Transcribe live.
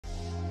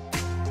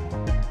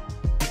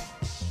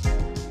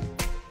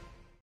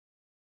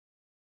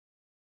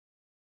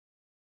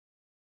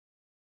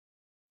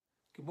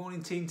Good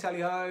morning, Team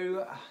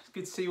Tally-Ho. It's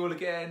good to see you all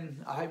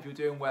again. I hope you're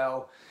doing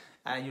well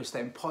and you're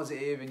staying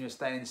positive and you're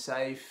staying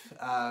safe.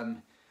 I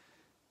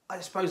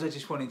suppose I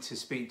just wanted to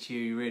speak to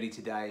you really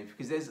today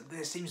because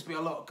there seems to be a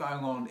lot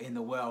going on in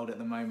the world at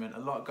the moment, a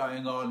lot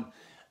going on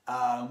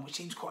which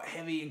seems quite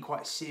heavy and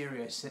quite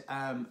serious.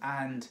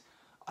 And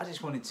I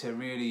just wanted to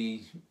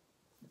really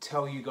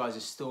tell you guys a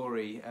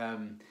story,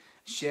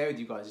 share with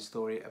you guys a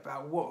story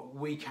about what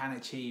we can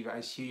achieve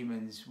as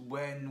humans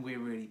when we're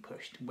really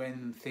pushed,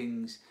 when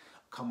things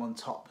come on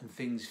top and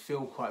things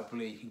feel quite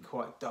bleak and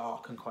quite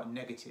dark and quite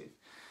negative.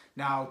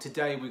 Now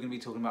today we're going to be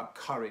talking about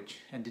courage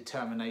and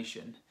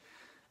determination,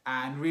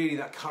 and really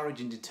that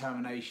courage and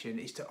determination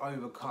is to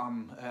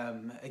overcome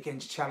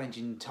against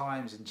challenging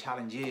times and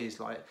challenges.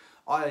 Like,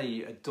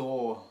 I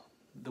adore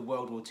the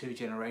World War II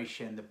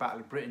generation, the Battle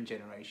of Britain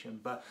generation,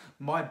 but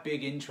my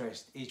big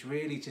interest is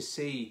really to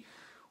see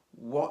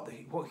what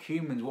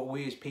humans, what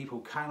we as people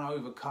can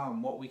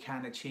overcome, what we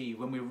can achieve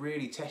when we're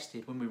really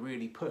tested, when we're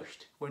really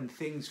pushed, when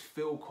things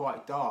feel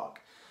quite dark,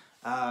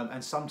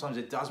 and sometimes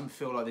it doesn't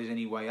feel like there's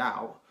any way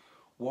out,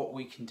 what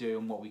we can do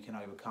and what we can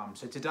overcome.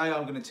 So today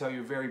I'm going to tell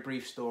you a very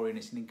brief story, and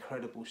it's an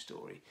incredible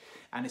story,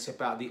 and it's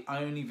about the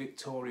only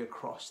Victoria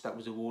Cross that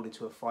was awarded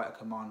to a fighter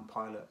command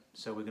pilot.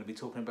 So we're going to be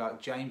talking about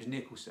James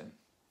Nicholson.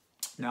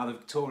 Now, the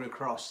Victoria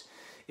Cross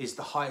is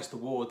the highest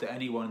award that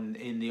anyone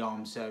in the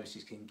armed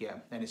services can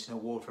get, and it's an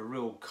award for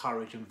real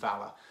courage and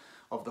valour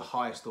of the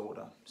highest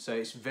order. So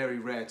it's very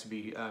rare to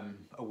be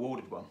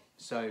awarded one.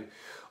 So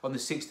on the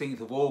 16th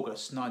of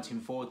August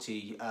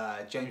 1940,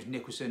 James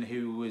Nicholson,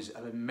 who was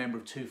a member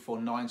of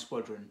 249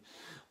 Squadron,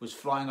 was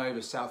flying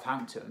over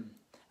Southampton,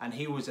 and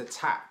he was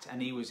attacked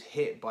and he was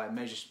hit by a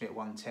Messerschmitt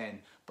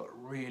 110, but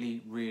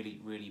really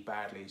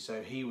badly.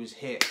 So he was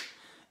hit,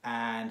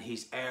 and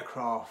his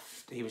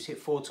aircraft, he was hit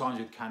 4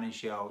 times with cannon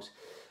shells,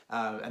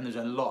 and there's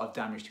a lot of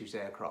damage to his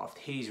aircraft.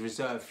 His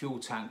reserve fuel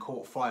tank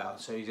caught fire,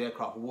 so his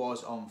aircraft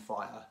was on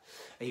fire.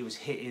 He was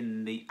hit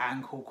in the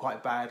ankle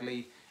quite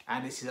badly,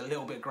 and this is a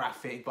little bit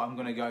graphic, but I'm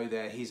going to go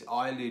there. His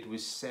eyelid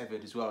was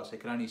severed as well, so he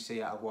could only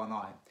see out of one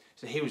eye.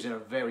 So he was in a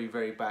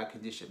very bad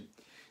condition.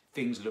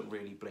 Things look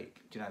really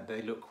bleak, you know,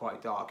 they look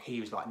quite dark. He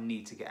was like, I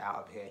need to get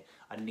out of here,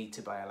 I need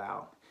to bail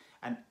out.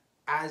 And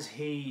as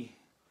he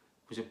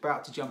was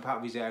about to jump out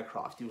of his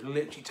aircraft, he was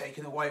literally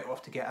taking the weight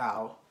off to get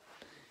out,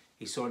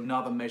 he saw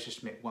another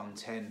Messerschmitt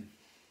 110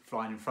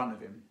 flying in front of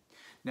him.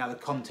 Now the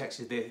context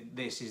of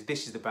this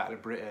is the Battle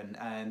of Britain,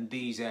 and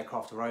these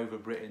aircraft are over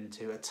Britain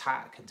to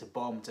attack and to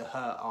bomb, to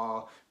hurt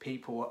our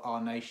people,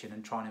 our nation,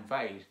 and try and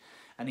invade.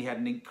 And he had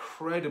an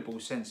incredible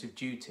sense of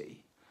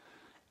duty,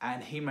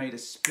 and he made a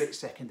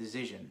split-second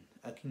decision,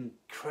 an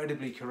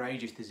incredibly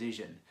courageous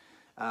decision,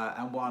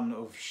 and one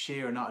of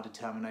sheer and utter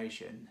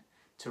determination,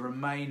 to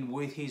remain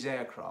with his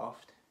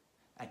aircraft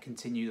and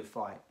continue the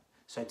fight.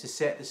 So to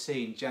set the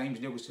scene, James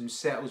Nicholson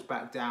settles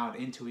back down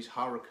into his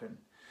Hurricane,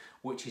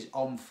 which is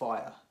on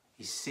fire.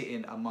 He's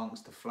sitting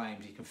amongst the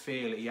flames. You can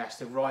feel it. He has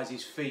to rise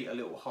his feet a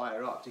little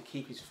higher up to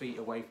keep his feet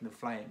away from the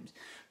flames.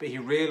 But he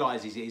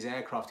realises that his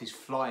aircraft is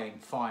flying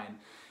fine,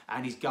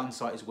 and his gun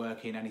sight is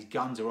working, and his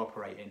guns are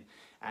operating.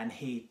 And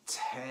he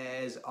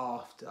tears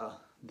after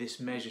this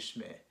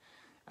Messerschmitt,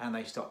 and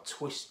they start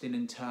twisting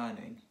and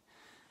turning.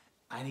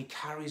 And he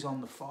carries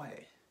on the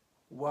fight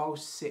while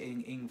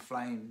sitting in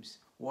flames,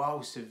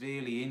 while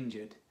severely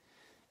injured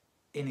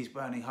in his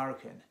burning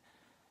Hurricane.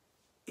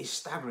 It's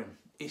staggering.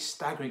 It's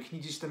staggering. Can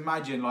you just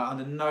imagine, like,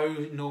 under no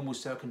normal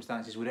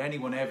circumstances would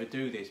anyone ever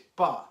do this?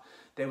 But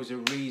there was a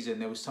reason.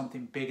 There was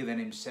something bigger than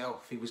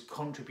himself. He was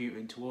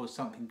contributing towards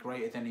something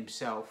greater than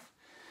himself.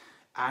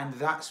 And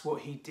that's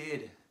what he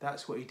did.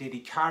 That's what he did. He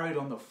carried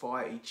on the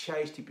fight. He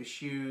chased, he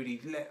pursued, he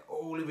let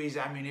all of his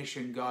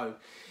ammunition go.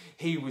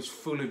 He was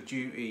full of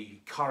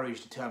duty,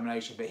 courage,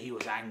 determination, but he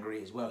was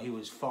angry as well. He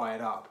was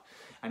fired up.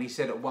 And he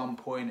said at one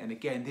point, and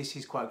again, this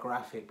is quite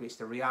graphic, but it's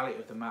the reality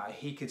of the matter,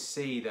 he could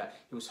see that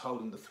he was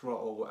holding the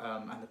throttle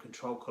and the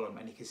control column,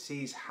 and he could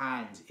see his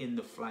hands in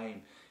the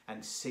flame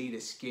and see the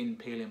skin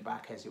peeling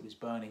back as it was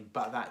burning,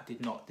 but that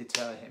did not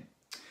deter him.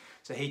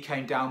 So he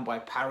came down by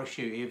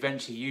parachute. He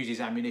eventually used his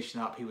ammunition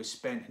up. He was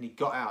spent, and he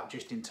got out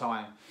just in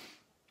time.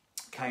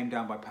 Came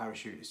down by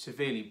parachute,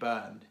 severely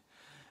burned.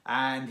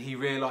 And he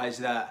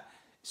realised that,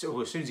 so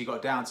as soon as he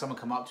got down, someone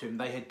come up to him.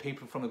 They had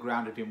people from the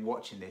ground had been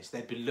watching this.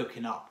 They'd been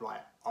looking up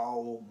like,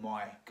 oh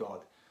my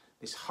God,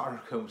 this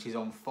Hurricane which is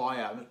on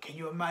fire. I mean, can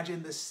you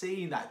imagine the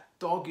scene, that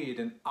dogged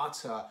and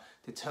utter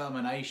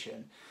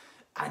determination?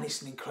 And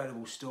it's an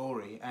incredible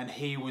story, and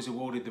he was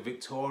awarded the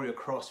Victoria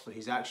Cross for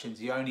his actions,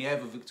 the only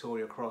ever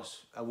Victoria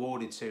Cross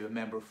awarded to a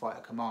member of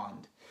Fighter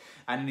Command.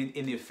 And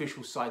in the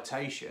official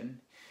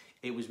citation,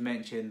 it was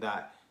mentioned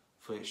that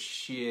for a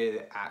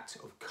sheer act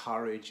of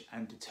courage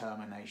and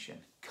determination.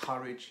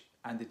 Courage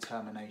and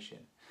determination.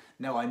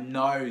 Now, I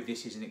know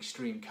this is an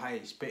extreme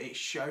case, but it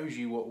shows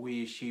you what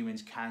we as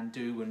humans can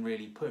do when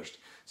really pushed.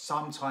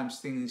 Sometimes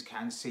things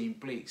can seem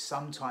bleak,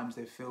 sometimes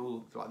they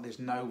feel like there's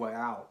no way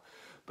out.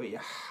 But you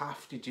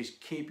have to just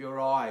keep your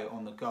eye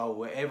on the goal,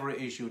 wherever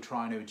it is you're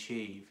trying to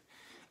achieve,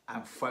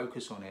 and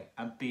focus on it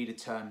and be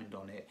determined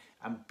on it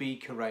and be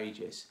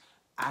courageous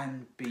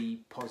and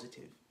be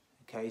positive.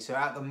 Okay, so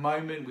at the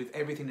moment, with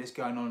everything that's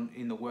going on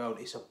in the world,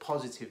 it's a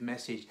positive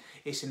message.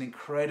 It's an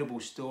incredible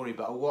story,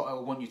 but what I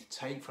want you to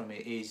take from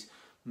it is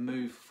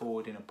move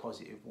forward in a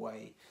positive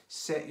way.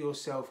 Set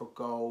yourself a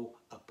goal,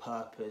 a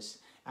purpose,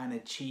 and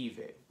achieve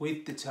it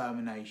with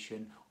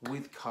determination,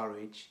 with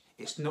courage.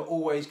 It's not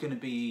always going to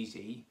be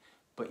easy,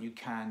 but you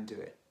can do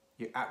it.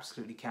 You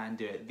absolutely can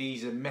do it.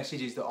 These are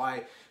messages that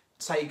I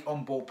take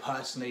on board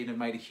personally and have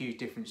made a huge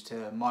difference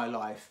to my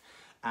life.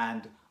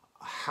 And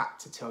I had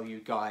to tell you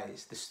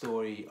guys the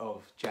story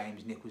of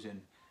James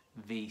Nicholson,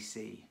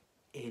 VC.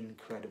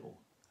 Incredible.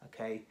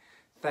 Okay.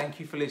 Thank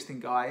you for listening,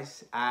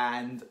 guys.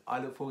 And I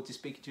look forward to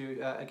speaking to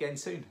you again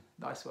soon.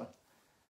 Nice one.